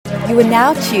You are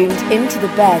now tuned into the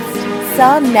best.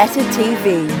 Sarnetta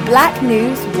TV, Black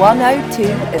News 102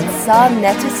 and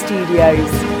Sarnetta Studios.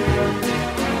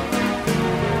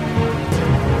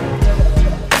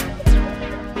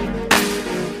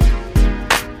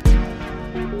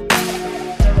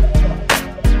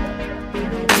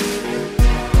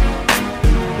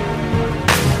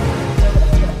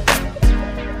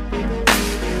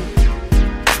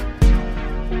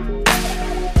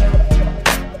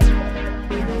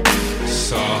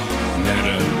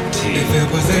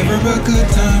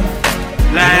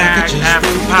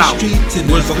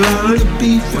 Was good,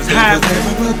 was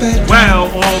happening,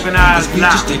 well organized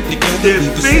now.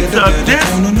 Defeats a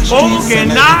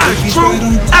disorganized truth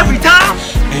every time.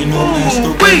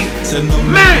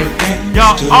 Ooh, man,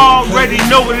 y'all already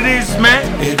know what it is, man.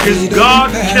 It's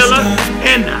God Killer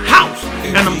in the house.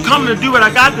 And I'm coming to do what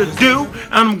I got to do,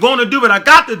 and I'm going to do what I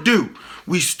got to do.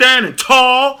 We standing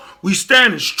tall, we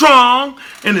standing strong,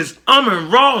 and it's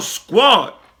Raw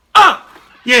Squad.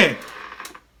 Yeah.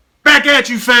 Back at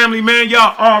you, family, man.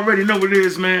 Y'all already know what it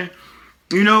is, man.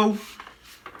 You know,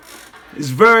 it's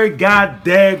very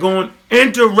goddamn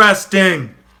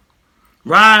interesting,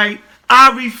 right?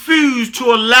 I refuse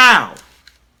to allow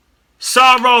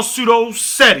Sarah Pseudo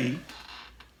Seti,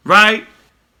 right,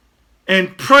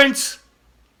 and Prince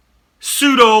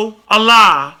Pseudo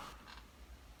Allah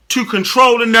to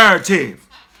control the narrative.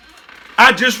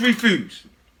 I just refuse.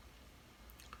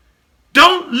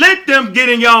 Don't let them get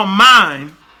in y'all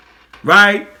mind,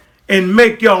 right, and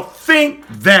make y'all think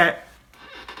that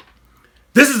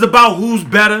this is about who's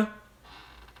better,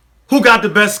 who got the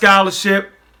best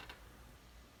scholarship,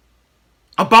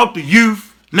 about the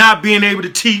youth not being able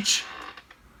to teach,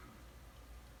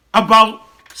 about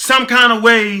some kind of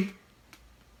way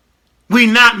we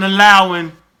not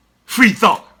allowing free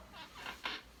thought.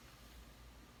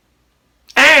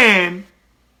 And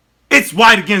it's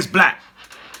white against black.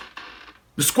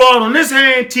 The squad on this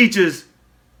hand teaches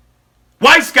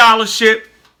white scholarship,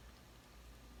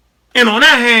 and on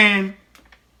that hand,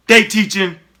 they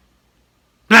teaching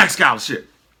black scholarship.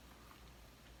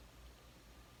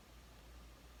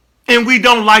 And we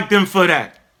don't like them for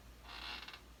that.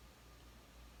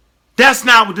 That's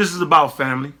not what this is about,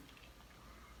 family.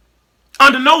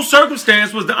 Under no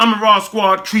circumstance was the Raw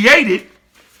Squad created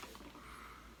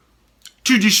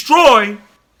to destroy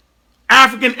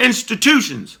African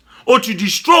institutions or to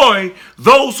destroy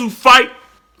those who fight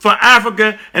for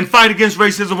Africa and fight against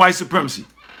racism, white supremacy.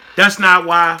 That's not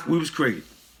why we was created.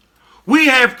 We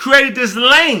have created this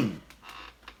lane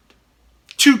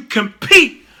to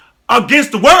compete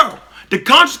against the world. The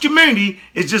conscious community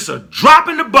is just a drop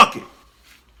in the bucket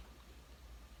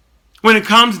when it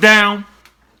comes down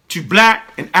to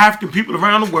black and African people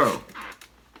around the world.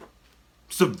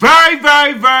 It's a very,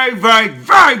 very, very, very,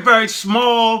 very, very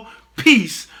small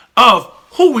piece of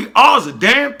who we are as a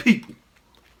damn people.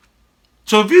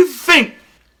 So if you think,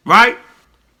 right,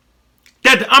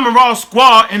 that the Raw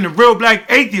Squad and the Real Black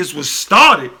Atheists was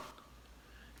started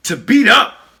to beat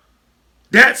up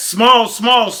that small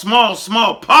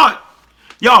part,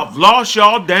 y'all have lost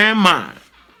y'all damn mind.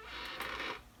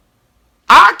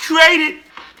 I created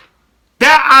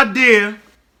that idea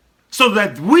so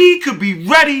that we could be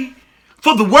ready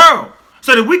for the world,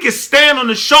 so that we could stand on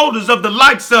the shoulders of the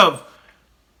likes of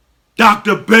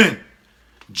Dr. Ben,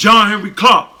 John Henry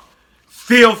Clark,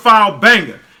 Theophile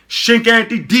Banger, Shank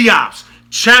Anthony Diop,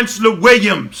 Chancellor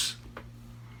Williams,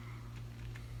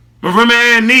 Marima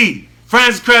Ann Need,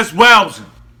 Frances Cress Welsing.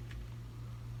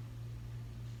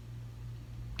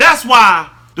 That's why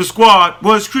the squad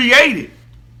was created.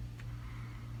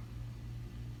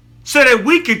 So that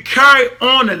we could carry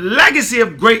on the legacy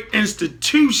of great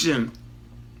institutions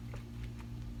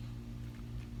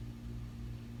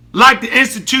like the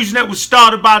institution that was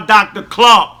started by Dr.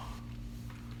 Clark,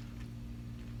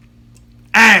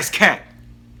 ASCAC.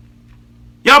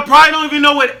 Y'all probably don't even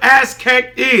know what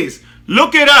ASCAC is.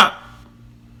 Look it up.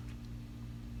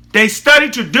 They study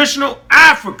traditional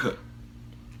Africa.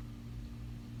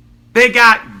 They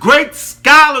got great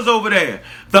scholars over there.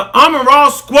 The Raw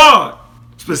Squad,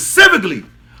 specifically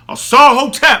Asar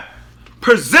Hotep,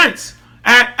 presents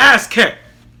at ASCAC.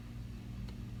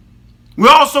 We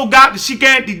also got the Sheikh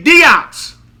Anthony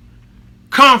Diop's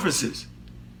conferences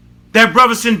that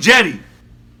Brother Sinjeti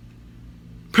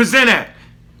present at.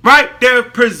 Right? They're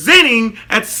presenting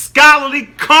at scholarly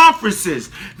conferences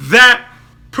that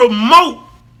promote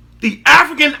the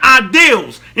African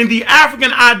ideals and the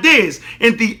African ideas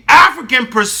and the African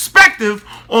perspective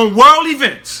on world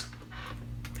events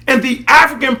and the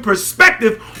African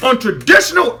perspective on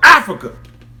traditional Africa.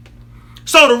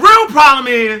 So the real problem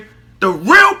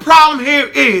here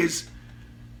is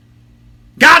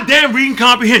Goddamn reading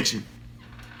comprehension.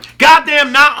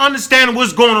 Goddamn not understanding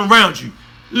what's going on around you.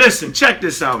 Listen, check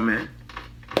this out, man.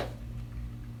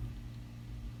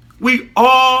 We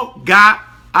all got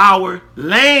our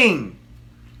lane.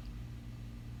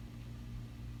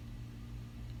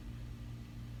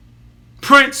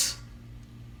 Prince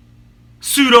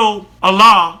Pseudo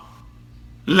Allah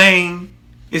lane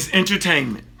is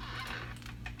entertainment.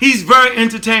 He's very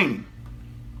entertaining.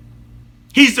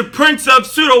 He's the prince of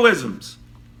pseudoisms.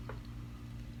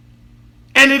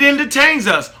 And it entertains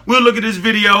us. We'll look at this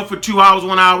video for 2 hours,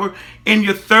 1 hour, and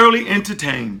you're thoroughly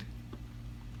entertained.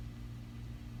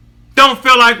 Don't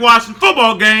feel like watching a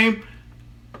football game,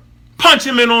 punch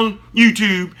him in on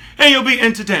YouTube, and you'll be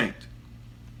entertained.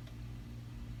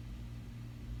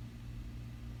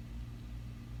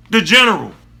 The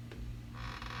general,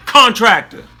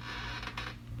 contractor,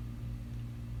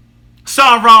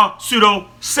 Sarah Pseudo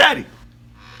Seti,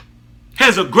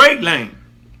 has a great lane.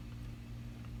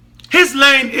 His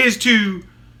lane is to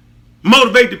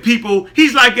motivate the people.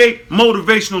 He's like a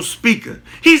motivational speaker.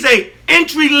 He's a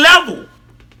entry level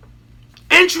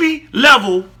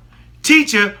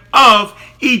teacher of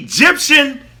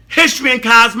Egyptian history and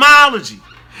cosmology.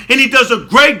 And he does a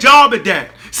great job at that.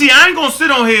 See, I ain't gonna sit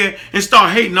on here and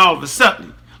start hating all of a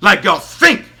sudden like y'all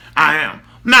think I am.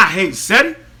 I'm not hating Seti.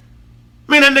 I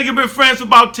mean, that nigga been friends for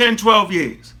about 10, 12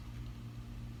 years.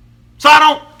 So I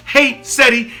don't hate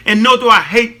Seti, and nor do I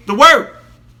hate the word.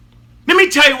 Let me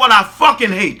tell you what I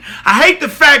fucking hate. I hate the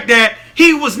fact that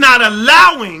he was not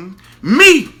allowing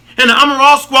me and the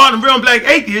Amaral Squad and Real Black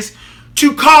Atheists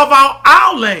to carve out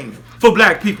our lane for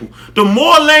black people. The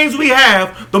more lanes we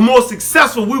have, the more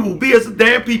successful we will be as a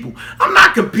damn people.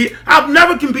 I've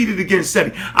never competed against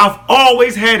Seti. I've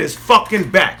always had his fucking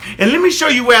back. And let me show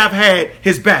you where I've had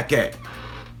his back at.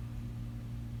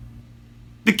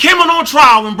 The Kimmel on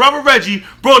trial when Brother Reggie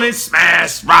brought in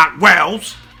Smash Rock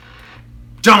Wells,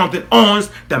 Jonathan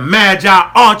Owens, the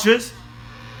Magi Archers,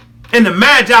 and the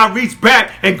Magi reached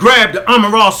back and grabbed the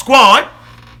Amaral Squad.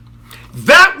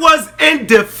 That was in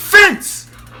defense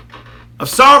of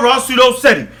Sarah Pseudo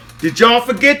Seti. Did y'all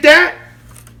forget that?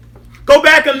 Go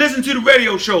back and listen to the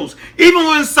radio shows. Even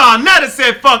when Sa Neter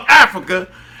said fuck Africa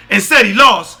and said he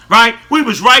lost, right? We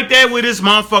was right there with his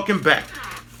motherfucking back.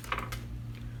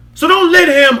 So don't let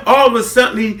him all of a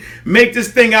sudden make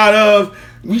this thing out of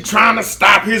we trying to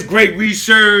stop his great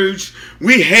research.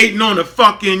 We hating on the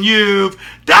fucking youth.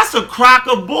 That's a crock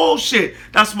of bullshit.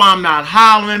 That's why I'm not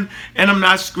hollering and I'm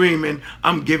not screaming.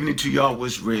 I'm giving it to y'all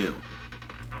what's real.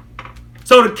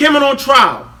 So the Kimmel on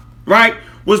trial, right,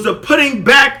 was the putting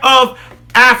back of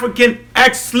African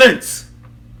excellence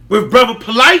with Brother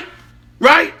Polite,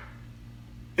 right,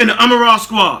 and the Amaral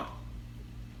Squad.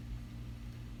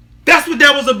 That's what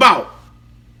that was about.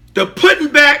 The putting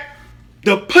back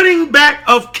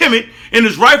of Kemet in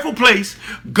his rightful place,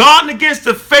 guarding against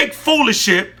the fake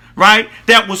foolishship, right,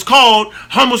 that was called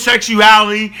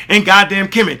homosexuality and goddamn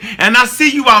Kemet. And I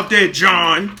see you out there,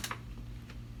 John,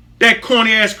 that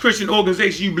corny ass Christian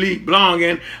organization you belong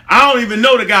in. I don't even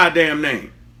know the goddamn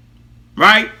name,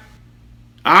 right?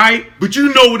 All right, but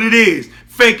you know what it is.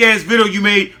 Fake ass video you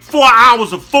made, 4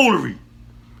 hours of foolery.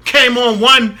 Came on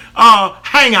one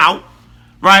hangout,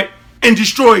 right, and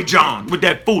destroyed John with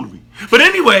that foolery. But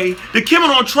anyway, the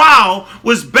Kimmel on trial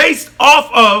was based off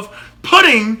of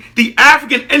putting the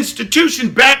African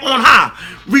institution back on high,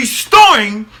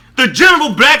 restoring the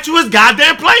general black to his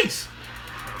goddamn place.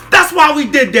 That's why we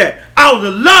did that, out of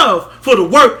the love for the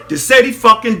work that Seti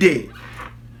fucking did.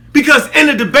 Because in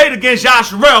the debate against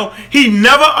Yasharel, he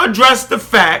never addressed the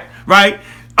fact, right,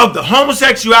 of the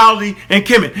homosexuality and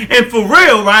Kemet. And for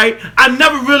real, right, I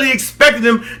never really expected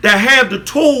him to have the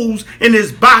tools in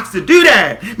his box to do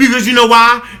that. Because you know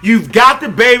why? You've got to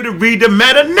be able to read the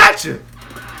meta nature.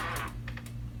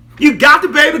 You got to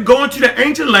be able to go into the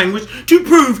ancient language to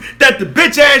prove that the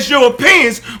bitch ass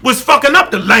Europeans was fucking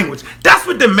up the language. That's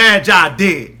what the Magi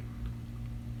did.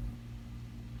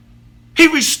 He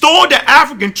restored the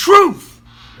African truth,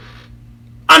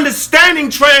 understanding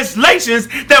translations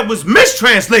that was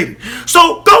mistranslated.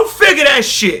 So go figure that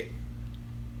shit.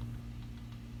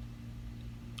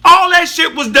 All that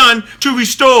shit was done to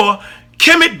restore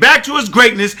Kemet back to his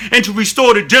greatness and to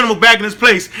restore the general back in his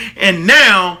place. And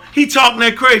now he talking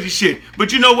that crazy shit.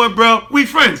 But you know what, bro? We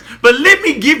friends. But let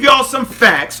me give y'all some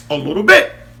facts a little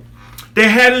bit. They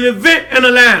had an event in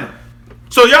Atlanta.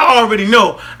 So y'all already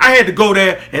know I had to go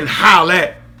there and holler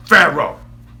at Pharaoh.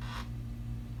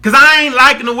 Because I ain't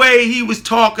liking the way he was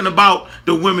talking about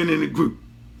the women in the group.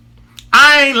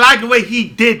 I ain't liking the way he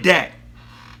did that.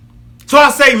 So I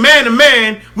say, man to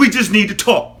man, we just need to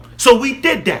talk. So we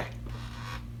did that.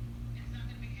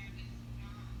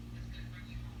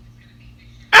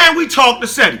 And we talked to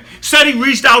Seti. Seti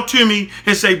reached out to me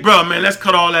and said, bro, man, let's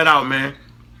cut all that out, man. And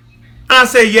I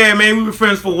said, yeah, man, we were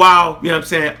friends for a while. You know what I'm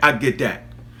saying? I get that.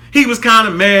 He was kind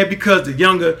of mad because the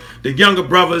younger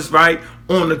brothers, right,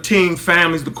 on the team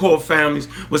families, the core families,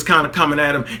 was kind of coming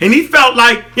at him. And he felt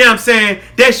like, you know what I'm saying,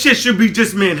 that shit should be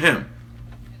just me and him.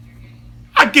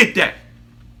 I get that.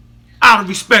 Out of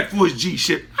respect for his G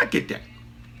shit. I get that.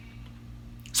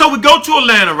 So we go to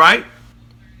Atlanta, right?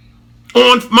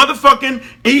 On motherfucking,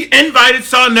 he invited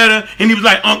Sarnetta, and he was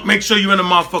like, Unc, make sure you're in the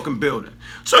motherfucking building.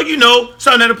 So, you know,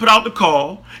 Sarnetta put out the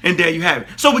call, and there you have it.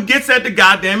 So we gets at the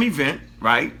goddamn event,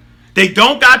 right? They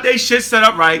don't got their shit set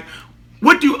up right.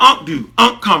 What do Unc do?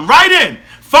 Unc come right in.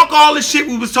 Fuck all the shit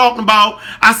we was talking about.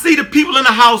 I see the people in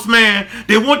the house, man.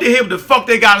 They want to hear what the fuck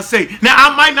they gotta say. Now,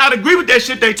 I might not agree with that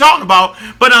shit they talking about,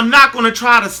 but I'm not gonna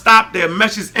try to stop their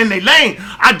messages in their lane.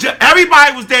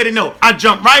 Everybody was there to know. I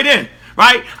jumped right in.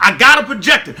 Right? I got a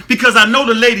projector because I know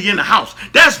the lady in the house.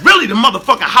 That's really the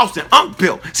motherfucking house that Unc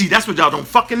built. See, that's what y'all don't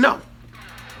fucking know.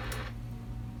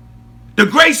 The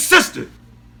great sister,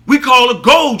 we call her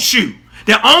Gold Shoe,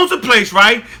 that owns the place,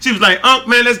 right? She was like, Unc,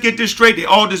 man, let's get this straight. They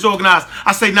all disorganized.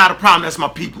 I say, not a problem. That's my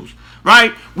peoples.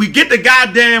 Right? We get the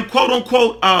goddamn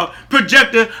quote-unquote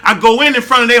projector. I go in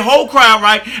front of their whole crowd,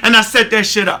 right? And I set that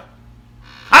shit up.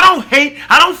 I don't hate.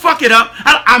 I don't fuck it up.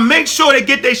 I make sure they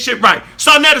get their shit right.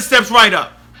 Sarnetta steps right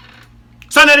up.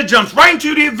 Sarnetta jumps right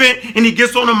into the event and he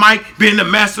gets on the mic being the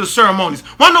master of ceremonies.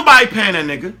 Wasn't nobody paying that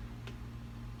nigga.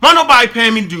 Wasn't nobody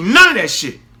paying me to do none of that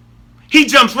shit. He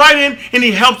jumps right in and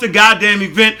he helps the goddamn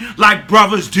event like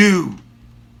brothers do.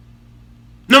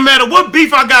 No matter what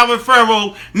beef I got with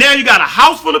Pharaoh, now you got a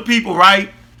house full of people,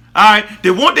 right? All right,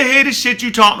 they want to hear the shit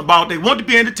you talking about. They want to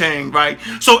be entertained, right?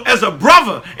 So as a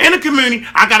brother in the community,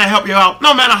 I got to help you out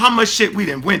no matter how much shit we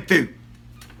done went through.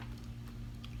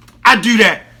 I do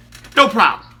that. No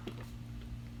problem.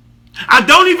 I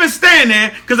don't even stand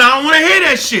there because I don't want to hear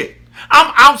that shit.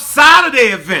 I'm outside of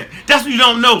the event. That's what you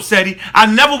don't know, Seti. I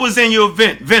never was in your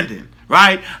event vending,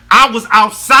 right? I was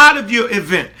outside of your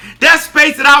event. That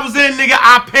space that I was in, nigga,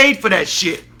 I paid for that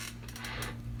shit.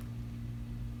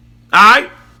 All right?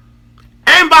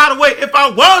 And by the way, if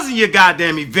I was in your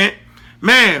goddamn event,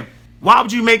 man, why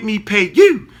would you make me pay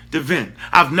you to vend?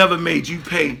 I've never made you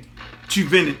pay to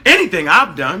vend anything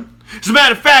I've done. As a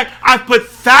matter of fact, I've put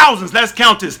thousands, let's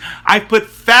count this, I've put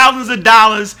thousands of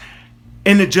dollars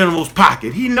in the general's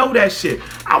pocket. He know that shit.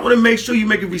 I want to make sure you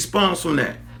make a response on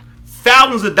that.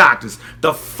 Thousands of doctors,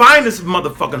 the finest of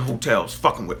motherfucking hotels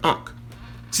fucking with Unc.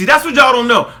 See, that's what y'all don't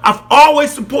know. I've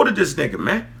always supported this nigga,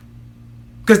 man.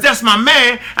 Because that's my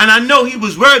man, and I know he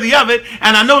was worthy of it,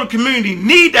 and I know the community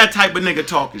need that type of nigga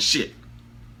talking shit.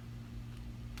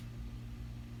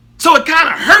 So it kind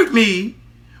of hurt me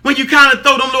when you kind of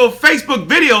throw them little Facebook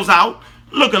videos out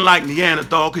looking like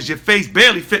Neanderthal because your face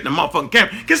barely fit in the motherfucking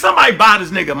camera. Can somebody buy this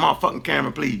nigga a motherfucking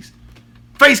camera, please?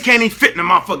 Face can't even fit in the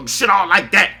motherfucking shit all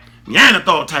like that.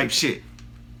 Neanderthal type shit.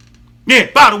 Yeah,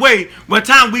 by the way, by the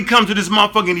time we come to this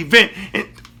motherfucking event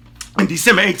on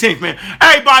December 18th, man,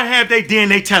 everybody have their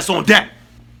DNA test on deck.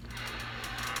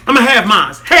 I'm gonna have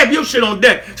mine. Have your shit on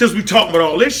deck since we talking about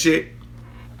all this shit.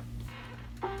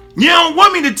 You don't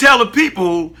want me to tell the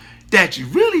people that you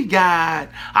really got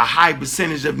a high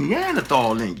percentage of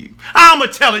Neanderthal in you. I'm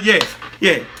gonna tell it, yeah.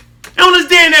 And on his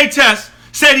DNA test,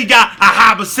 said he got a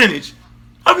high percentage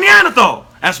of Neanderthal.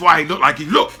 That's why he looked like he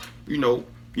looked. You know,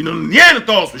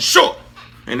 Neanderthals were short,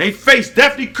 and they face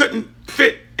definitely couldn't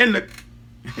fit in the.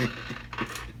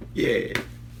 Yeah.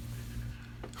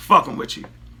 Fucking with you.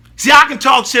 See, I can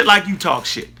talk shit like you talk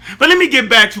shit. But let me get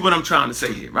back to what I'm trying to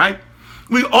say here, right?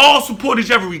 We all support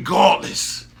each other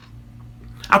regardless.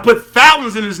 I put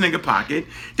thousands in this nigga pocket.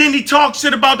 Then he talked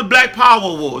shit about the Black Power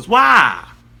Awards. Why?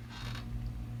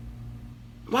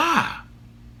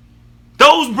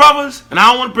 Those brothers, and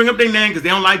I don't want to bring up their name because they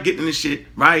don't like getting this shit,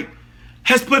 right?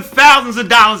 Has put thousands of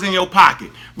dollars in your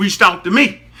pocket. Reached out to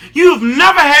me. You've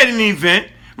never had an event,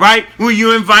 right, where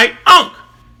you invite Unc.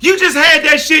 You just had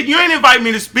that shit. You ain't invite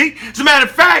me to speak. As a matter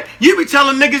of fact, you be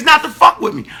telling niggas not to fuck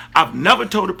with me. I've never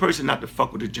told a person not to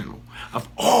fuck with the general. I've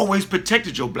always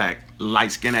protected your black,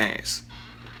 light-skinned ass.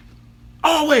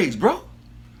 Always, bro.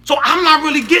 So I'm not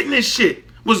really getting this shit.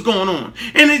 What's going on?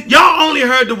 And y'all only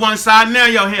heard the one side. Now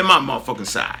y'all hear my motherfucking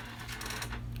side.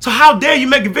 So how dare you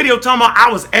make a video talking about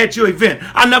I was at your event?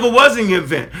 I never was in your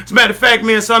event. As a matter of fact,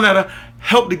 me and Sarnetta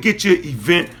helped to get your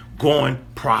event going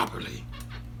properly.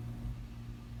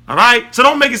 All right? So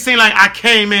don't make it seem like I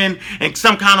came in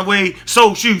some kind of way,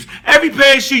 sold shoes. Every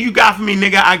pair of shoes you got for me,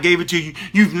 nigga, I gave it to you.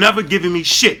 You've never given me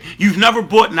shit. You've never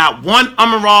bought not one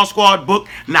Raw Squad book,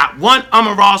 not one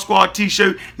Raw Squad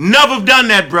t-shirt. Never done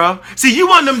that, bro. See, you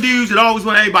one of them dudes that always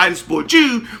want everybody to support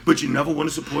you, but you never want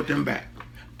to support them back.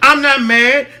 I'm not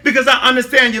mad because I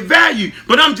understand your value,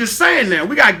 but I'm just saying now,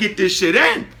 we got to get this shit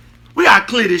in. We got to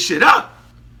clear this shit up.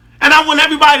 And I want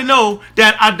everybody to know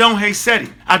that I don't hate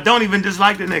Seti. I don't even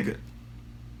dislike the nigga.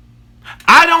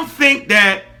 I don't think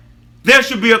that there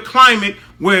should be a climate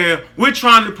where we're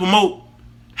trying to promote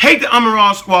hate the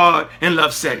Raw Squad and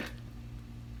love Seti.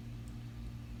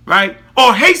 Right?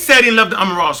 Or hate Seti and love the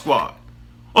Raw Squad.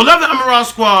 Or love the Raw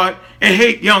Squad and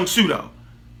hate Young Pseudo.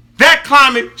 That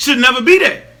climate should never be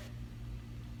there.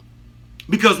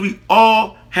 Because we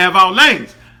all have our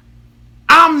lanes.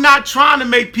 I'm not trying to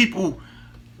make people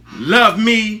love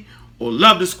me or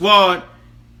love the squad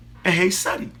and hate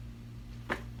Seti.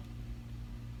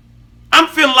 I'm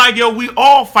feeling like, yo, we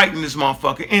all fighting this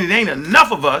motherfucker, and it ain't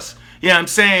enough of us, you know what I'm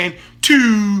saying,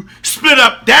 to split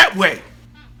up that way.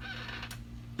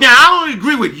 Now, I don't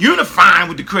agree with unifying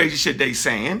with the crazy shit they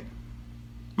saying,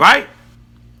 right?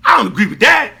 I don't agree with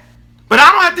that. But I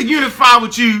don't have to unify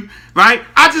with you, right?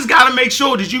 I just got to make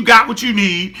sure that you got what you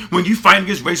need when you fight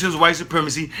against racism, white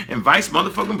supremacy, and vice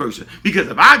motherfucking versa. Because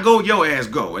if I go, your ass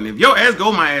go. And if your ass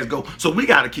go, my ass go. So we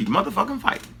got to keep motherfucking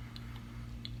fighting.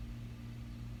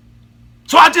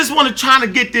 So I just want to try to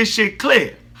get this shit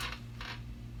clear.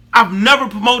 I've never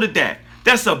promoted that.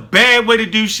 That's a bad way to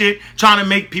do shit, trying to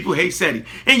make people hate Seti.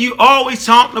 And you always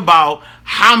talking about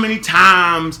how many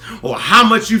times or how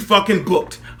much you fucking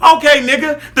booked. Okay,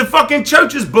 nigga, the fucking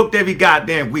church is booked every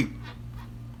goddamn week.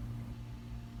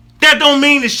 That don't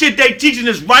mean the shit they teaching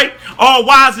is right, all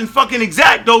wise and fucking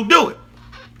exact. Don't do it.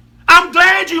 I'm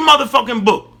glad you motherfucking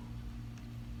booked.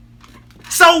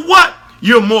 So what?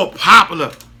 You're more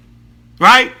popular,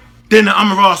 right, than the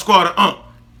Raw Squad or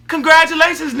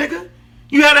Congratulations, nigga.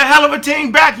 You had a hell of a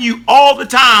team backing you all the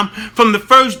time from the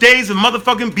first days of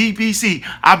motherfucking BPC.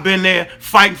 I've been there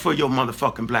fighting for your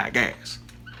motherfucking black ass.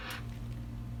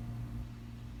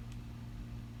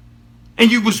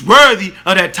 And you was worthy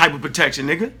of that type of protection,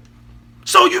 nigga.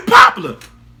 So you popular.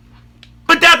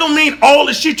 But that don't mean all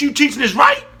the shit you teaching is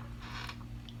right.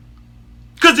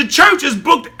 Because the church is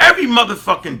booked every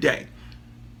motherfucking day.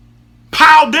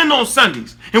 Piled in on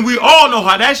Sundays. And we all know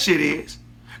how that shit is.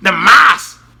 The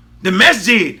mosque, the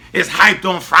masjid is hyped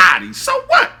on Fridays. So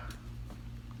what?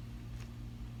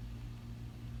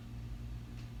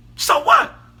 So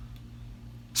what?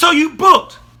 So you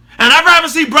booked. And I'd rather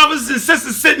see brothers and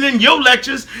sisters sitting in your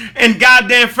lectures and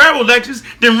goddamn Pharaoh lectures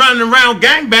than running around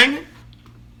gangbanging.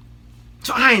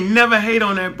 So I ain't never hate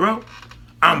on that, bro.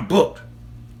 I'm booked.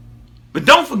 But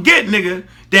don't forget, nigga,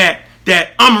 that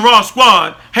Raw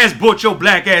Squad has brought your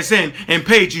black ass in and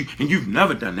paid you, and you've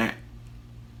never done that.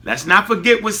 Let's not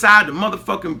forget what side the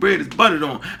motherfucking bread is buttered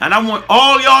on. And I want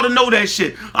all y'all to know that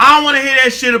shit. I don't want to hear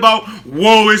that shit about,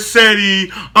 whoa, it's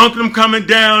Seti, Uncle them coming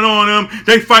down on them,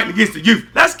 they fighting against the youth.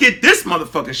 Let's get this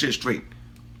motherfucking shit straight.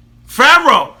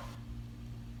 Pharaoh,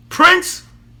 Prince,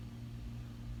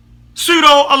 Pseudo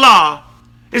Allah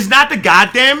is not the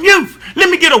goddamn youth.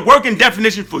 Let me get a working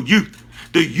definition for youth.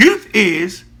 The youth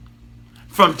is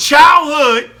from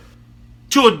childhood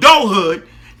to adulthood.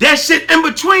 That shit in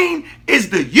between is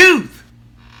the youth.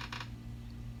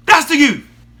 That's the youth.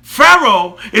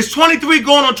 Pharaoh is 23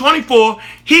 going on 24.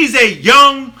 He's a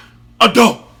young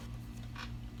adult.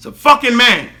 It's a fucking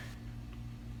man.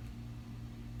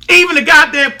 Even the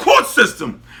goddamn court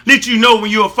system lets you know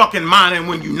when you're a fucking minor and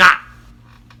when you're not.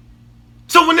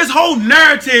 So when this whole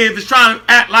narrative is trying to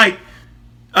act like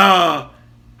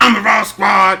Raw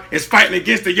Squad is fighting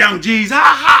against the young G's. Ha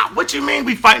ha! What you mean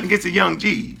we fighting against the young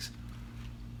G's?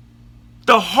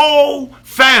 The whole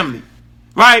family,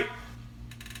 right?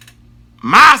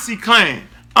 Mossy Clan,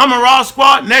 Raw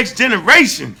Squad, Next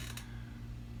Generation,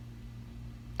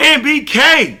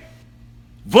 MBK,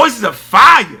 Voices of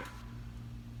Fire.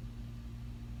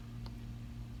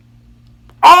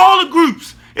 All the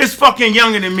groups is fucking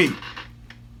younger than me.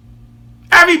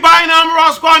 Everybody in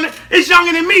Raw Squad is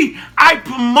younger than me. I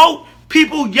promote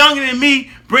people younger than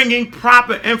me bringing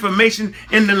proper information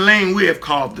in the lane we have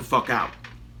carved the fuck out.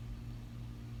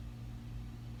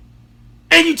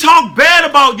 And you talk bad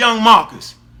about young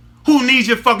Marcus, who needs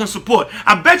your fucking support.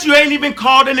 I bet you ain't even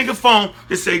called a nigga phone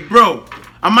to say, bro,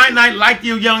 I might not like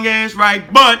your young ass,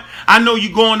 right? But I know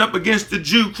you going up against the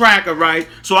Jew cracker, right?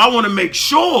 So I want to make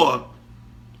sure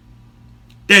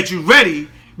that you're ready,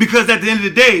 because at the end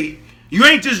of the day, you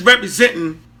ain't just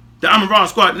representing the Amaran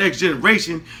Squad Next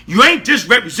Generation, you ain't just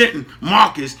representing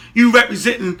Marcus, you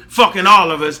representing fucking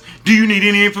all of us. Do you need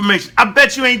any information? I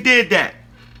bet you ain't did that.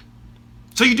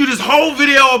 So you do this whole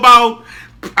video about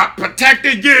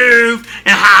protected youth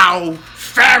and how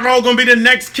Pharaoh gonna be the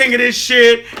next king of this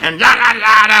shit and la la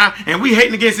la la, and we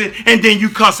hating against it, and then you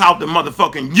cuss out the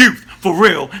motherfucking youth for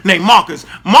real named Marcus.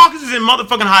 Marcus is in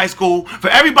motherfucking high school. For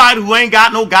everybody who ain't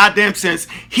got no goddamn sense,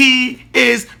 he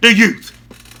is the youth.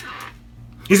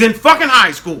 He's in fucking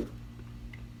high school.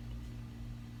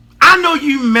 I know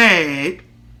you mad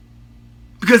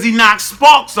because he knocked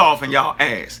sparks off in y'all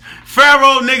ass.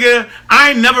 Pharaoh, nigga,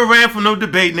 I ain't never ran for no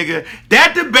debate, nigga.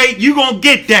 That debate, you gonna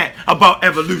get that about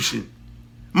evolution.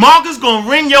 Marcus gonna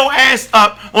ring your ass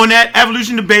up on that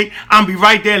evolution debate. I'm be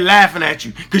right there laughing at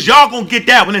you. Because y'all gonna get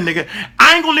that one, nigga.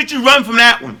 I ain't gonna let you run from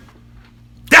that one.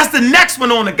 That's the next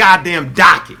one on the goddamn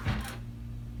docket.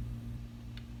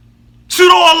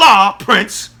 Pseudo Allah,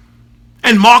 Prince,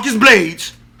 and Marcus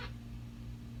Blades.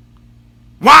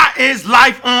 Why is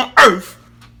life on Earth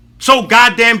so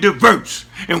goddamn diverse?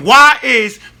 And why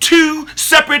is two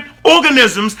separate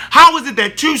organisms, how is it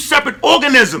that two separate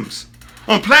organisms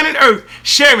on planet Earth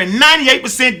sharing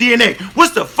 98% DNA?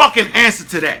 What's the fucking answer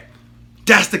to that?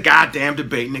 That's the goddamn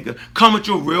debate, nigga. Come with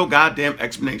your real goddamn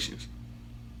explanations.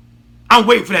 I'm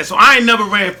waiting for that. So I ain't never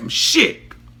ran from shit.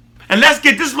 And let's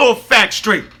get this little fact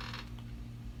straight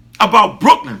about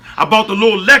Brooklyn, about the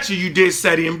little lecture you did,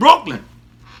 Seti, in Brooklyn.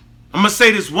 I'm gonna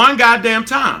say this one goddamn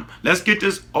time. Let's get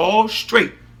this all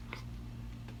straight.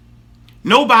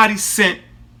 Nobody sent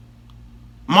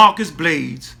Marcus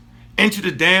Blades into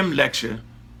the damn lecture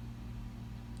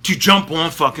to jump on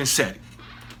fucking Seti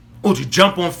or to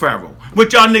jump on Pharaoh.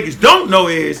 What y'all niggas don't know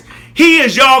is he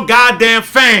is y'all goddamn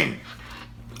fan.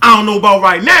 I don't know about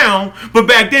right now, but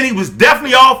back then he was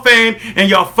definitely y'all fan and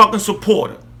y'all fucking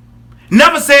supporter.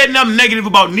 Never said nothing negative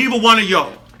about neither one of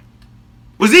y'all.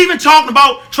 Was even talking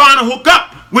about trying to hook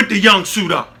up with the young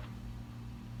suitor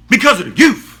because of the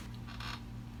youth.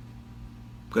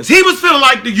 Because he was feeling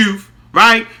like the youth,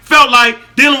 right? Felt like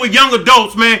dealing with young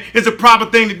adults, man, is a proper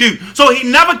thing to do. So he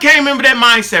never came in with that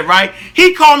mindset, right?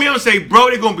 He called me up and say, bro,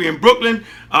 they're going to be in Brooklyn.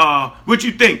 What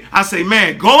you think? I say,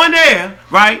 man, go in there,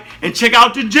 right, and check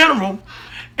out the general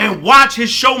and watch his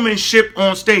showmanship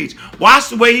on stage. Watch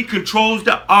the way he controls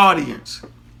the audience.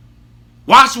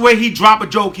 Watch the way he drop a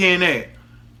joke here and there.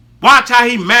 Watch how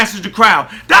he masters the crowd.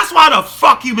 That's why the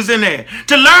fuck he was in there.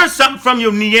 To learn something from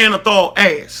your Neanderthal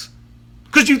ass.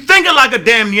 Because you thinking like a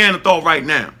damn Neanderthal right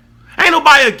now. Ain't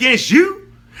nobody against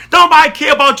you. Don't nobody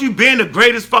care about you being the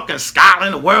greatest fucking scholar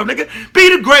in the world, nigga.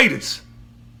 Be the greatest.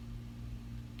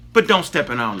 But don't step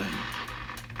in our lane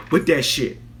with that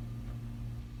shit.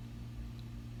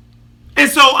 And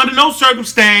so under no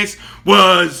circumstance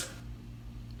was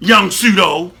young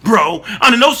pseudo, bro.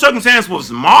 Under no circumstance was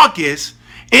Marcus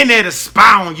in there to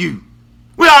spy on you.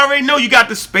 We already know you got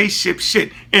the spaceship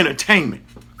shit entertainment.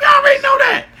 We already know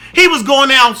that. He was going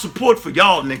there on support for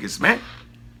y'all niggas, man.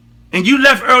 And you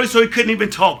left early so he couldn't even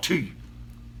talk to you.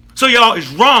 So y'all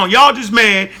is wrong. Y'all just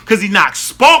mad because he knocked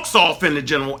sparks off in the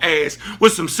general ass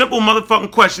with some simple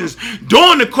motherfucking questions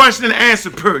during the question and answer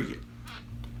period.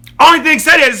 Only thing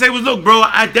said he had to say was, look, bro,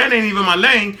 that ain't even my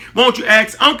lane. Why don't you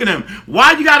ask Uncle them?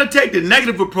 Why you got to take the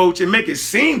negative approach and make it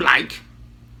seem like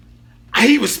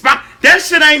he was spy? That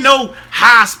shit ain't no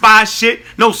high spy shit,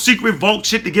 no secret vault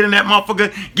shit to get in that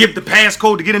motherfucker, give the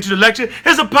passcode to get into the lecture.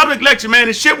 It's a public lecture, man.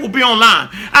 The shit will be online.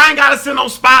 I ain't gotta send no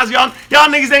spies, y'all. Y'all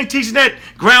niggas ain't teaching that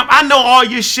ground. I know all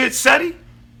your shit, Seti.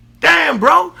 Damn,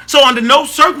 bro. So under no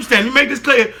circumstance, let me make this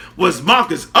clear, was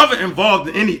Marcus ever involved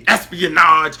in any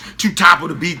espionage to topple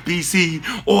the BBC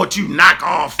or to knock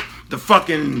off the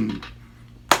fucking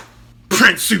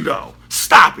Prince Pseudo.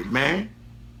 Stop it, man.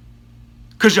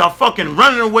 Because y'all fucking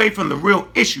running away from the real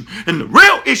issue. And the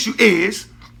real issue is,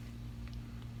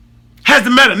 has the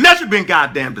meta never been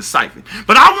goddamn deciphered?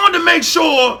 But I wanted to make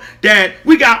sure that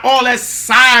we got all that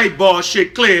sidebar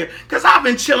shit clear. Because I've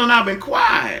been chilling, I've been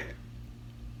quiet.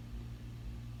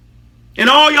 And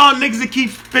all y'all niggas that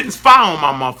keep spitting fire on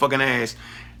my motherfucking ass,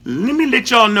 let me let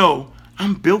y'all know,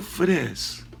 I'm built for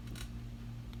this.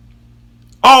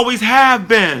 Always have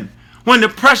been. When the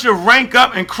pressure rank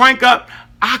up and crank up,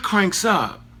 I cranks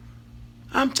up.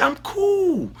 I'm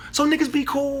cool. So niggas be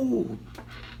cool.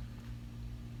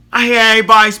 I hear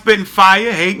everybody spitting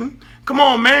fire, hating. Come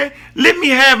on, man. Let me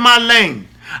have my lane.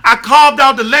 I carved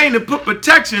out the lane to put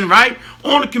protection, right,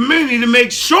 on the community to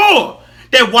make sure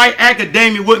that white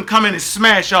academia wouldn't come in and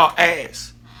smash our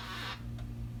ass.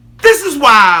 This is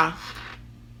why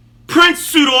Prince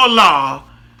Pseudo Allah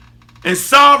and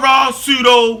Sarah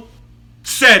Pseudo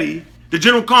Seti the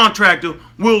general contractor,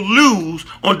 will lose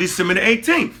on December the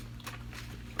 18th.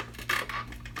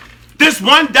 This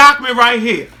one document right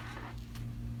here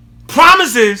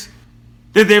promises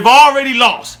that they've already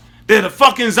lost. They're the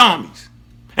fucking zombies.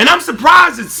 And I'm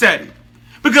surprised it said it.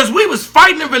 Because we was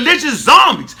fighting the religious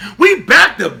zombies. We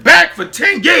back to back for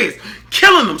 10 years.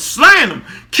 Killing them, slaying them,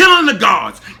 killing the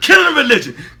gods, killing the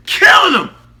religion, killing them.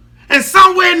 And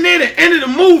somewhere near the end of the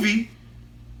movie,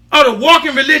 of the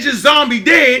walking religious zombie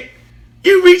dead,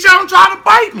 you reach out and try to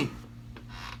bite me.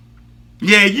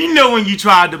 Yeah, you know when you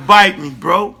tried to bite me,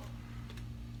 bro.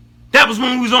 That was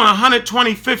when we was on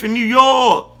 125th in New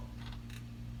York.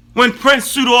 When Prince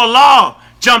Pseudo Allah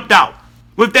jumped out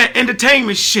with that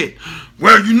entertainment shit.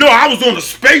 Well, you know I was on a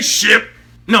spaceship.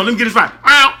 No, let me get this right.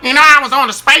 Well, you know I was on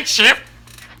a spaceship.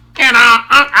 And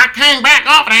I came back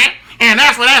off of that. And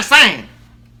that's what they're saying.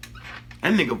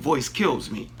 That nigga voice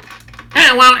kills me.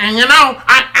 And well, and you know,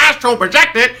 I astral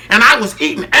projected and I was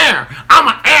eating air. I'm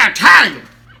an air Italian.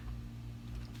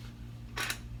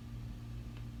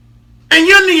 And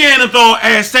your Neanderthal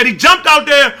ass said he jumped out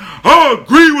there. I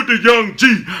agree with the young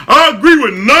G. I agree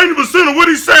with 90% of what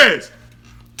he says.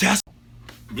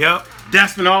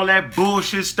 That's when all that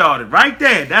bullshit started. Right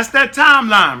there. That's that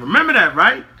timeline. Remember that,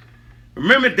 right?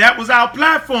 Remember that was our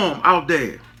platform out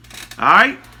there.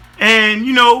 Alright? And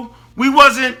you know, we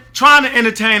wasn't trying to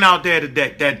entertain out there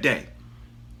that day.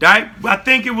 Right? I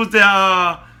think it was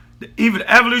either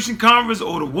the Evolution Conference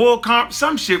or the War Conference,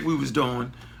 some shit we was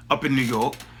doing up in New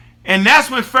York. And that's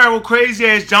when Pharaoh crazy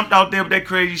ass jumped out there with that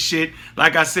crazy shit.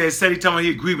 Like I said he told me he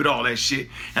agreed with all that shit.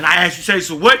 And I asked you, say,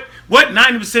 so what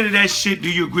 90% of that shit do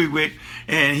you agree with?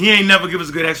 And he ain't never give us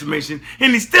a good explanation.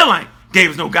 And he still ain't gave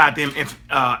us no goddamn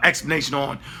explanation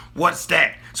on what's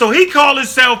that. So he called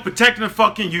himself protecting the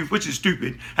fucking youth, which is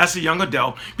stupid. That's a young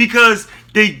adult. Because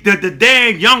the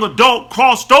damn young adult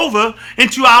crossed over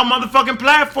into our motherfucking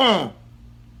platform.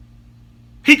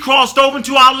 He crossed over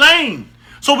into our lane.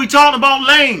 So we talking about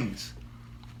lanes.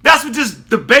 That's what this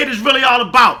debate is really all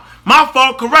about. My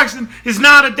fault correction is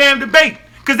not a damn debate.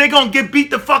 Because they're going to get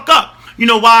beat the fuck up. You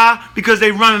know why? Because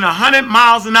they running 100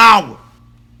 miles an hour.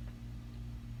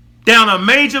 Down a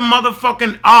major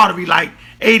motherfucking artery like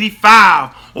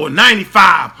 85 or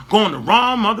 95. Going the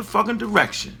wrong motherfucking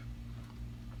direction.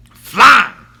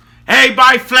 Flying.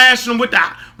 Everybody flashing with the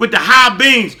high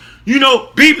beams. You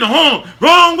know, beating the horn.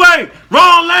 Wrong way.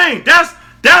 Wrong lane. That's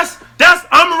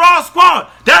Umrah Squad.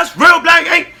 That's real black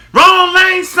ain't wrong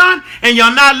lane, son. And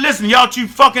y'all not listening. Y'all too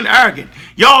fucking arrogant.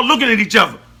 Y'all looking at each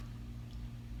other.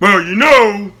 Well, you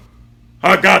know,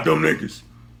 I got them niggas.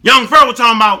 Young Pharaoh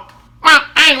talking about, well,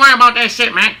 I ain't worried about that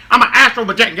shit, man. I'm an astral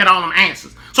project and get all them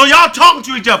answers. so y'all talking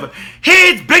to each other.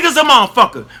 Heads big as a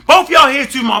motherfucker. Both y'all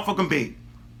heads too motherfucking big.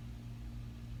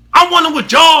 I wonder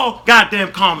what y'all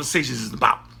goddamn conversations is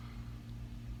about.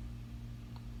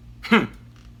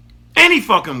 Any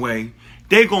fucking way,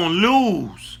 they gonna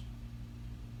lose.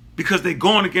 Because they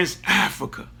going against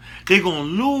Africa. They gonna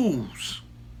lose.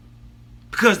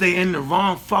 Because they in the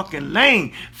wrong fucking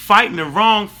lane. Fighting the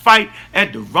wrong fight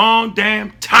at the wrong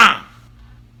damn time.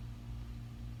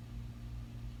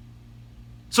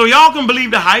 So y'all can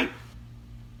believe the hype.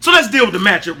 So let's deal with the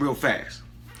matchup real fast.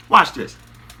 Watch this.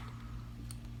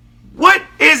 What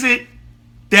is it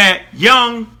that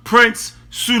young Prince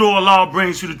Pseudo Allah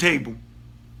brings to the table?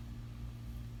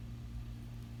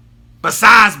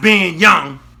 Besides being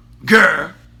young,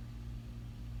 girl,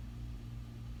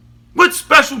 what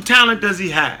special talent does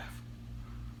he have?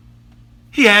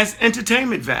 He has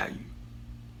entertainment value.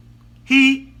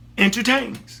 He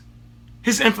entertains.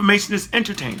 His information is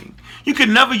entertaining. You could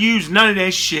never use none of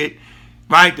that shit,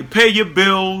 right, to pay your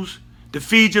bills, to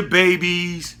feed your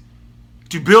babies,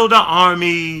 to build an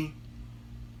army,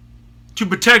 to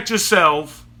protect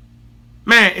yourself.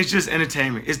 Man, it's just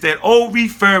entertainment. It's that old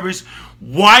refurbished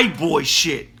white boy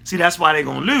shit. See, that's why they're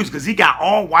going to lose, because he got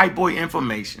all white boy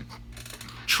information.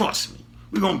 Trust me,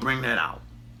 we're going to bring that out.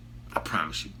 I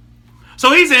promise you.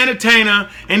 So he's an entertainer,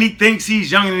 and he thinks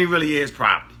he's younger than he really is,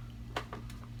 probably.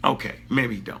 Okay,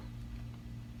 maybe he don't.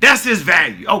 That's his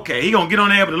value. Okay, he going to get on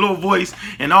there with a little voice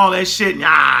and all that shit.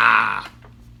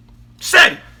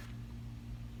 Said it.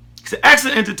 He's an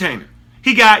excellent entertainer.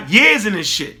 He got years in this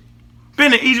shit.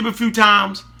 Been to Egypt a few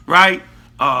times, right?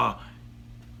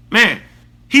 Man,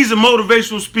 he's a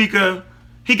motivational speaker.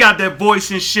 He got that voice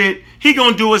and shit. He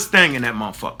gonna do his thing in that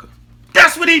motherfucker.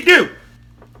 That's what he do.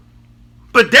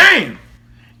 But damn,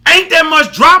 ain't that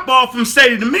much drop off from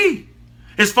Sadie to me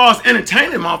as far as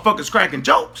entertaining motherfuckers cracking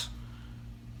jokes.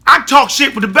 I talk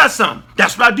shit with the best of them.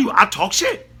 That's what I do. I talk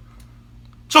shit.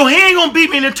 So he ain't gonna beat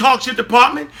me in the talk shit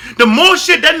department. The more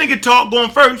shit that nigga talk going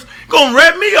first, gonna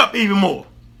rev me up even more.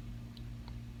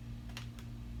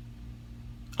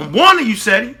 I'm warning you,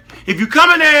 Seti. If you come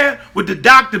in there with the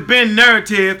Dr. Ben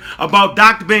narrative about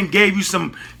Dr. Ben gave you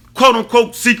some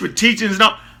quote-unquote secret teachings,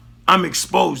 no, I'm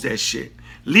exposed that shit.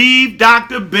 Leave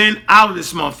Dr. Ben out of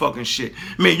this motherfucking shit.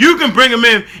 I mean, you can bring him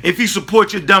in if he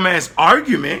supports your dumbass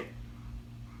argument,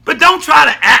 but don't try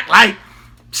to act like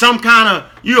some kind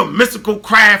of, you a mystical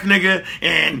craft nigga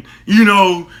and, you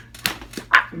know,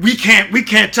 we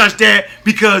can't touch that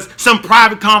because some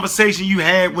private conversation you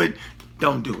had with,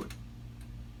 don't do it.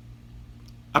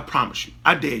 I promise you.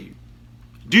 I dare you.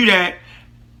 Do that.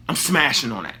 I'm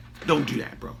smashing on that. Don't do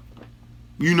that, bro.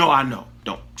 You know I know.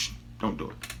 Don't do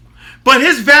it. But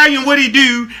his value and what he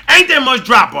do ain't that much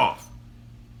drop off.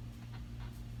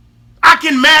 I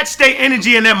can match their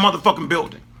energy in that motherfucking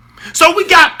building. So we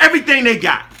got everything they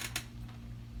got.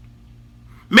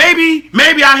 Maybe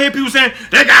I hear people saying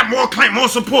they got more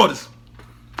supporters.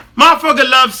 Motherfucker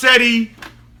love Seti, you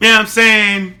know what I'm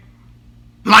saying,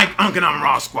 like Uncle I'm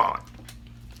Raw Squad.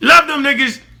 Love them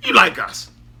niggas, you like us.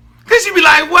 Cause you be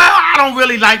like, well, I don't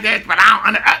really like that, but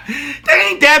they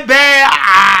ain't that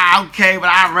bad. Okay, but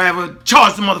I'd rather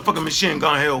charge the motherfucking machine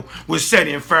gun hell with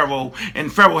Seti and Pharaoh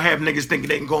have niggas thinking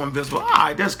they can go invisible.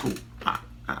 Alright, that's cool.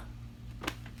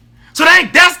 So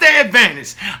that's their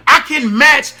advantage. I can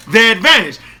match their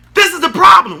advantage. This is the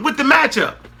problem with the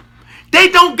matchup. They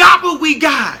don't got what we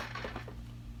got.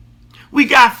 We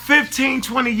got 15,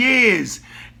 20 years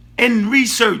in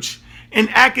research, in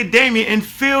academia, in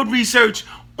field research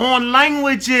on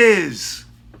languages.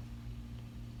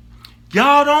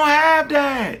 Y'all don't have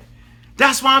that.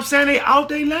 That's why I'm saying they out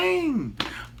their lane.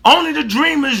 Only the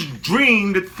dreamers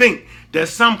dream to think that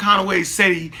some kind of way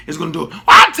Seti is going to do it. Well,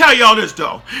 I'll tell y'all this,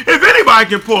 though. If anybody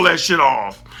can pull that shit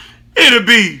off, it'll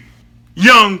be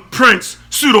young Prince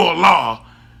Pseudo-Allah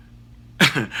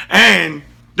and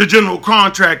the general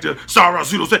contractor, Sarah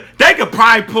Pseudo. They could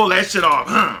probably pull that shit off.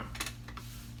 Huh?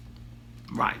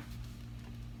 Right.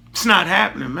 It's not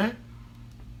happening, man.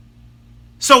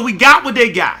 So we got what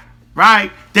they got,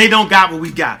 right? They don't got what we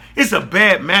got. It's a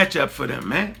bad matchup for them,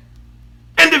 man.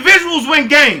 Individuals win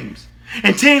games.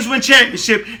 And teams win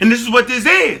championship, and this is what this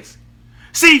is.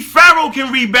 See, Pharaoh can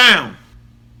rebound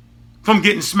from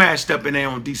getting smashed up in there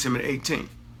on December 18th.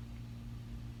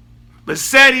 But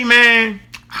Seti, man,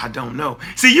 I don't know.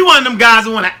 See, you one of them guys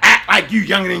who want to act like you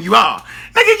younger than you are.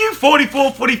 Nigga, you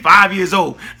 44, 45 years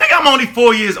old. Nigga, I'm only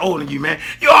 4 years older than you, man.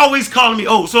 You always calling me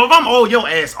old. So if I'm old, your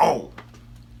ass old.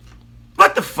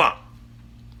 What the fuck?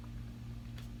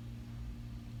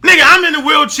 Nigga, I'm in the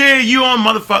wheelchair, you on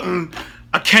motherfucking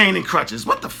a cane and crutches.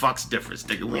 What the fuck's the difference,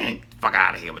 nigga? We ain't fuck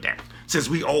out of here with that. Since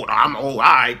we old, I'm old,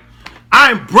 I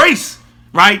embrace,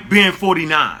 right, being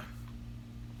 49.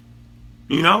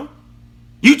 You know?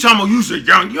 You talking about you so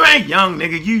young. You ain't young,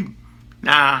 nigga. You,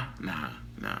 nah.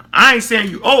 I ain't saying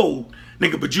you old,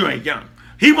 nigga, but you ain't young.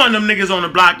 He one of them niggas on the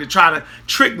block that try to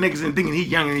trick niggas and thinking he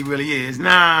younger than he really is.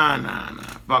 Nah.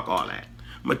 Fuck all that.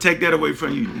 I'm gonna take that away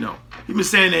from you. No. You been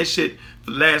saying that shit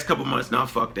for the last couple months. Nah,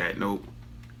 fuck that. Nope.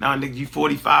 Nah, nigga, you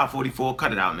 45, 44,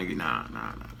 cut it out, nigga.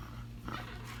 Nah.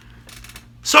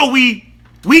 So we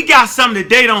got something that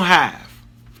they don't have.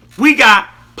 We got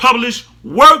published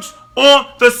works on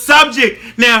the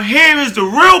subject. Now, here is the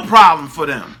real problem for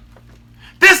them.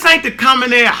 This ain't to come in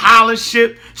there, holler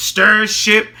shit, stir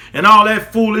shit, and all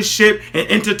that foolish shit and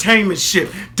entertainment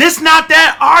shit. This not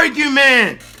that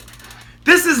argument.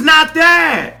 This is not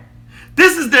that.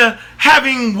 This is the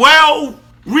having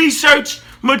well-researched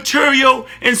material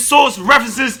and source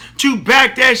references to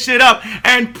back that shit up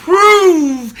and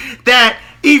prove that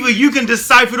either you can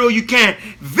decipher it or you can't.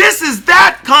 This is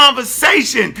that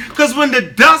conversation. Because when the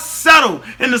dust settle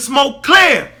and the smoke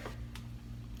clear,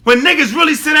 when niggas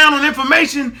really sit down on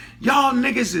information, y'all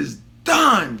niggas is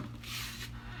done.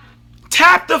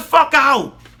 Tap the fuck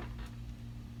out.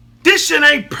 This shit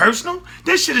ain't personal.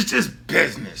 This shit is just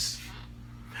business.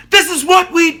 This is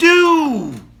what we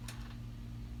do.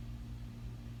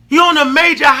 You're on a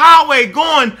major highway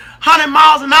going 100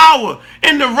 miles an hour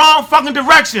in the wrong fucking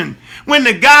direction. When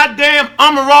the goddamn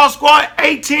Raw Squad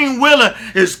 18-wheeler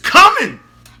is coming,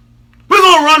 we're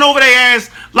going to run over their ass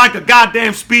like a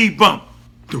goddamn speed bump.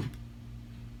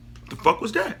 The fuck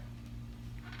was that?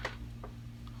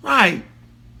 Right.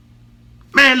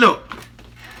 Man, look.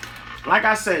 Like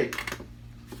I say,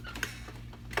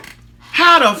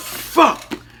 how the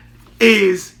fuck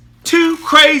is two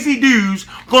crazy dudes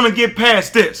gonna get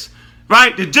past this?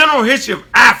 Right? The general history of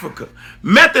Africa,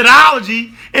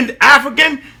 methodology in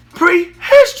African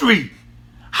prehistory.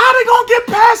 How they gonna get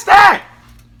past that?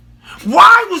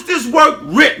 Why was this work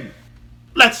written?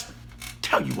 Let's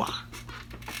tell you why.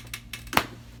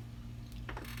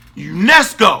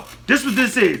 UNESCO. This is what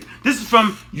this is. This is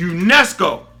from UNESCO.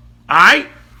 All right?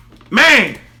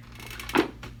 Man,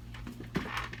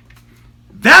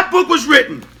 that book was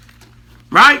written,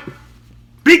 right,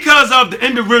 because of the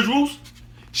individuals,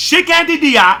 Sheikh Anta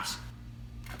Diop,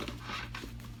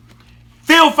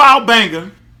 Theophile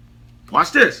Banger,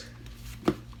 watch this,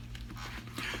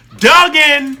 dug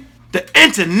in the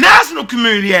international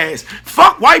community ass.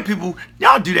 Fuck white people.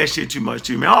 Y'all do that shit too much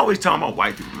too, man. Always talking about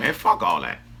white people, man. Fuck all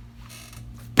that.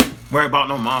 Worry about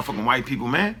no motherfucking white people,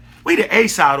 man. We the A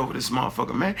side over this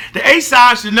motherfucker, man. The A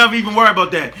side should never even worry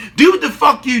about that. Do what the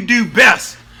fuck you do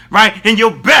best, right? And your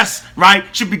best, right,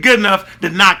 should be good enough to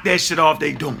knock that shit off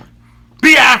they doing.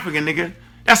 Be African, nigga.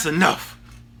 That's enough.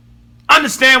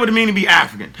 Understand what it means to be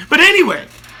African. But anyway,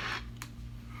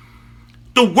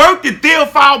 the work that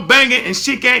Theophile Banger and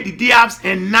Sheikh Anta Diop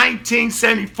in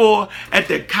 1974 at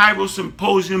the Cairo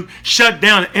Symposium shut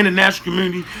down the international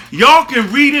community. Y'all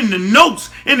can read in the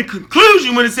notes in the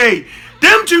conclusion when it say,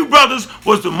 them two brothers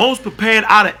was the most prepared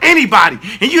out of anybody.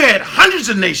 And you had hundreds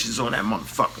of nations on that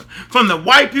motherfucker. From the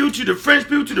white people to the French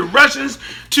people to the Russians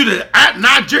to the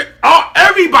Nigeria,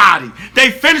 everybody.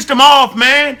 They finished them off,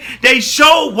 man. They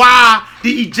showed why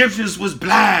the Egyptians was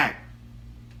black.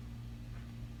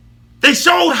 They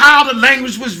showed how the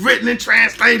language was written and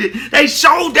translated. They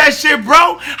showed that shit,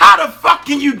 bro. How the fuck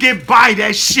can you get by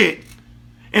that shit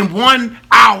in 1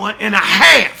 hour and a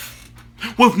half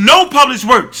with no published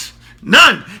works?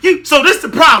 None. So this is the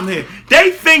problem here.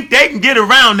 They think they can get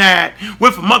around that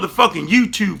with a motherfucking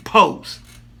YouTube post.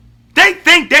 They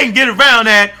think they can get around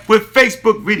that with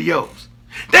Facebook videos.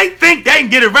 They think they can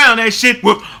get around that shit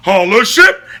with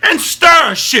hollership and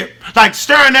stirrership. Like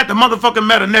stirring at the motherfucking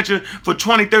Meta Nature for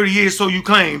 20, 30 years, so you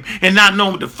claim, and not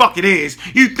knowing what the fuck it is.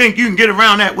 You think you can get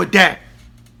around that with that.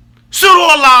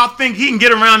 Pseudo-Allah think he can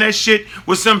get around that shit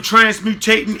with some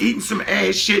transmutating, eating some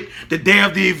ass shit the day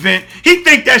of the event. He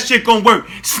think that shit gonna work.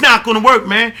 It's not gonna work,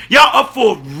 man. Y'all up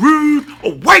for a rude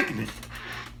awakening.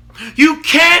 You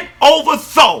can't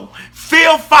overthrow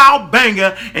Theophile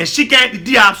Banger and Sheikh Anta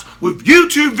Diop with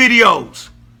YouTube videos,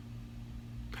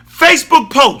 Facebook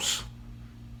posts,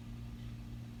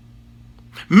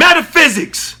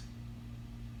 metaphysics.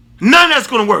 None of that's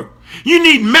gonna work. You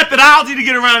need methodology to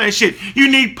get around that shit.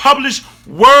 You need published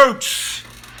works.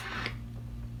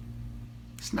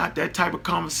 It's not that type of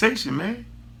conversation, man.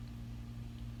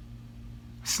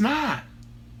 It's not.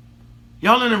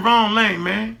 Y'all in the wrong lane,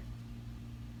 man.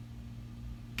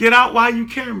 Get out while you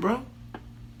can, bro.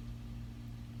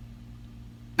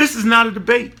 This is not a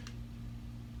debate.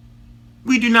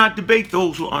 We do not debate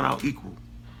those who are our equal.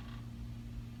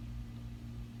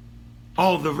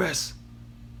 All the rest,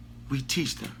 we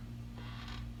teach them.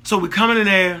 So we're coming in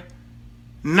there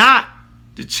not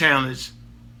to challenge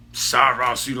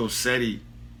Sarah Pseudo-Seti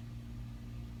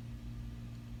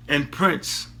and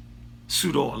Prince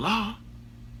Pseudo-Allah.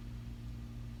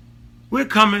 We're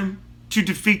coming to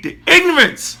defeat the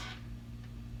ignorance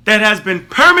that has been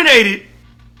permeated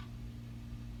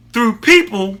through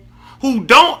people who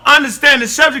don't understand the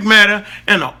subject matter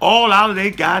and are all out of their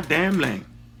goddamn lane.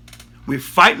 We're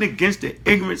fighting against the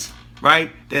ignorance,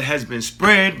 right, that has been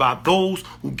spread by those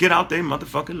who get out their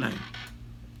motherfucking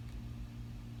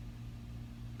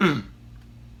lane.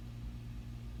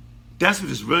 That's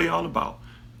what it's really all about.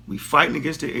 We fighting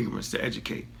against the ignorance to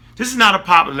educate. This is not a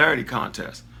popularity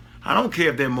contest. I don't care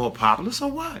if they're more popular, so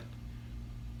what?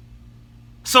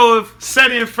 So if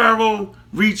Seti and Pharaoh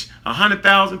reach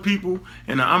 100,000 people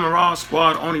and the Amaral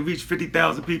squad only reach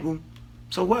 50,000 people,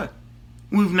 so what?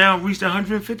 We've now reached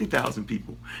 150,000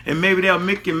 people. And maybe they'll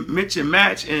mix and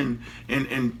match and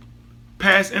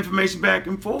pass information back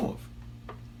and forth.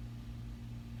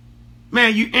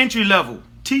 Man, you entry level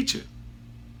teacher.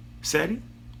 Seti,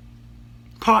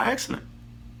 par excellent.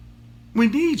 We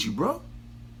need you, bro.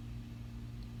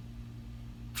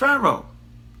 Pharaoh,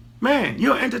 man,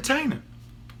 you're an entertainer.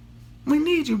 We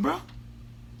need you, bro.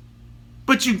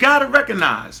 But you gotta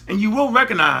recognize, and you will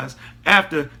recognize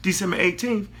after December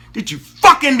 18th, that you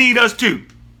fucking need us too.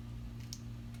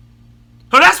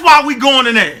 So that's why we going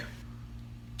in there.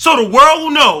 So the world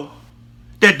will know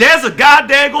that there's a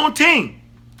goddamn team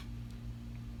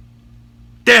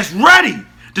that's ready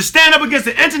to stand up against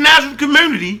the international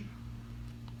community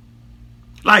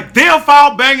like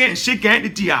Theophile Banger and Sheikh Anta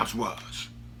Diop was.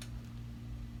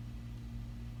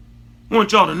 I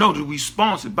want y'all to know that we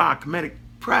sponsored by Kemetic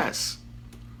Press.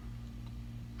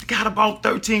 They got about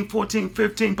 13, 14,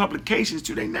 15 publications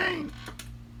to their name.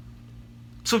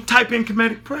 So type in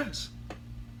Kemetic Press.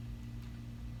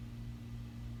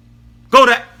 Go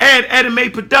to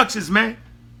Anime Productions, man.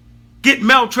 Get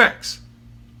Meltrex.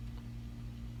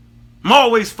 I'm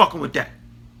always fucking with that.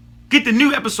 Get the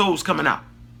new episodes coming out.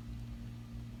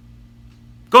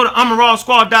 Go to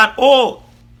UmmerAllSquad.org,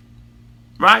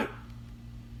 right?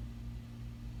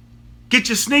 Get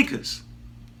your sneakers.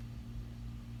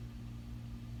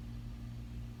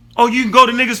 Or you can go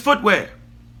to Niggas Footwear.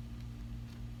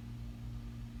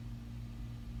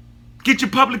 Get your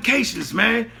publications,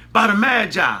 man, by the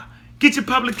Magi. Get your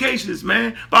publications,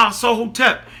 man, by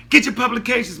Sohotep. Get your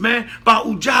publications, man, by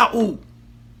Uja'u.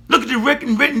 Look at the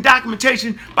written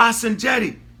documentation by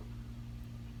Sanjeti.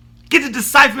 Get the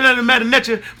Decipherment of the Meta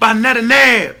Nature by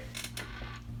Netanel.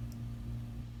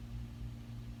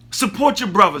 Support your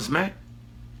brothers, man.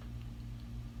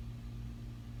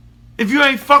 If you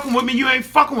ain't fucking with me, you ain't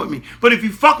fucking with me. But if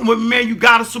you fucking with me, man, you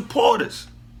gotta support us.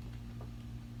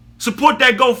 Support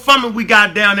that GoFundMe we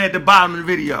got down there at the bottom of the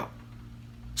video.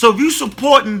 So if you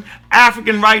supporting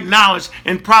African right knowledge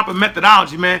and proper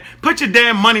methodology, man, put your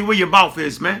damn money where your mouth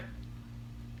is, man.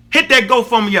 Hit that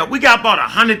GoFundMe up. We got about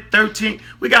 113.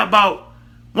 We got about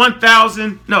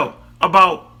 1,000. No,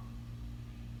 about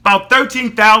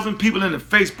 13,000 people in the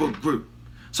Facebook group.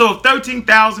 So if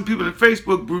 13,000 people in the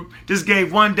Facebook group just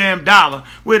gave one damn dollar,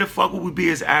 where the fuck would we be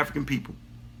as African people?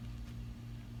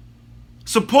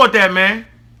 Support that, man.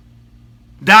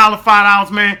 $1,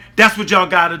 $5, man. That's what y'all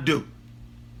gotta do.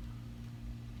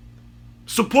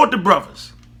 Support the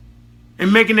brothers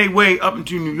in making their way up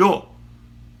into New York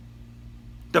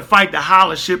to fight the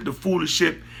hollership, the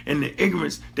foolishship, and the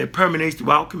ignorance that permeates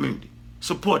through our community.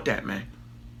 Support that, man.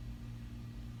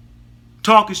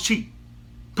 Talk is cheap.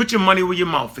 Put your money where your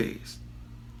mouth is.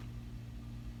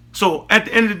 So at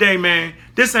the end of the day, man,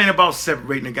 this ain't about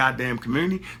separating the goddamn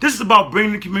community. This is about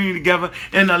bringing the community together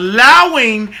and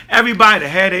allowing everybody to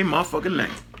have their motherfucking lane.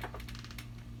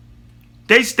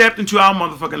 They stepped into our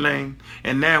motherfucking lane,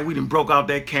 and now we done broke out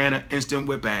that can of instant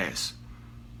whip ass.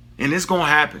 And it's gonna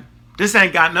happen. This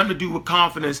ain't got nothing to do with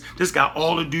confidence. This got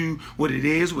all to do with what it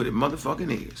is, what it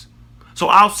motherfucking is. So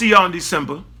I'll see y'all on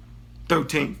December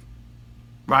 13th,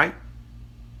 right?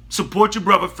 Support your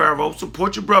brother Pharaoh.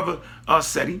 Support your brother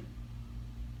Seti.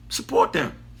 Support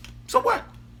them. So what?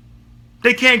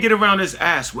 They can't get around this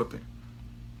ass whipping.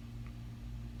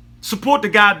 Support the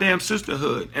goddamn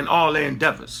sisterhood and all their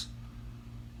endeavors.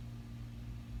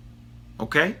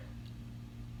 Okay?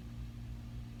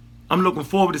 I'm looking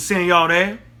forward to seeing y'all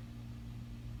there.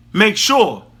 Make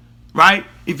sure, right?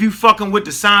 If you fucking with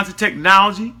the science and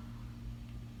technology,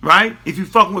 right? If you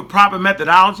fucking with proper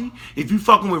methodology, if you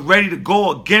fucking with ready to go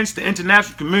against the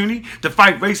international community to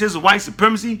fight racism, white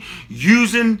supremacy,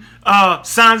 using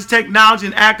science, technology,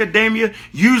 and academia,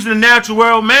 using the natural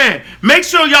world, man, make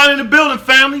sure y'all in the building,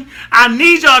 family. I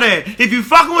need y'all there. If you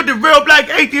fucking with the real black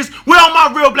atheists, where all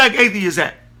my real black atheists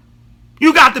at?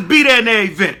 You got to be there in their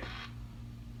event.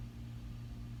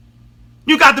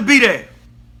 You got to be there.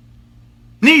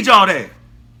 Need y'all there.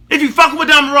 If you fucking with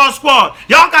the Raw Squad,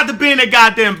 y'all got to be in that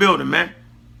goddamn building, man.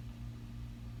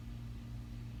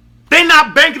 They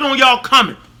not banking on y'all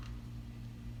coming.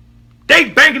 They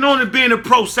banking on it being a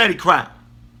pro-Seti crowd.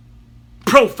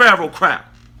 Pro-Pharaoh crowd.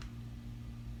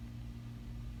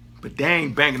 But they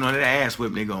ain't banking on that ass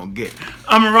whipping they gonna get.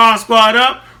 Raw Squad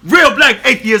up. Real black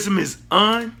atheism is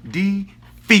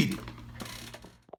undefeated.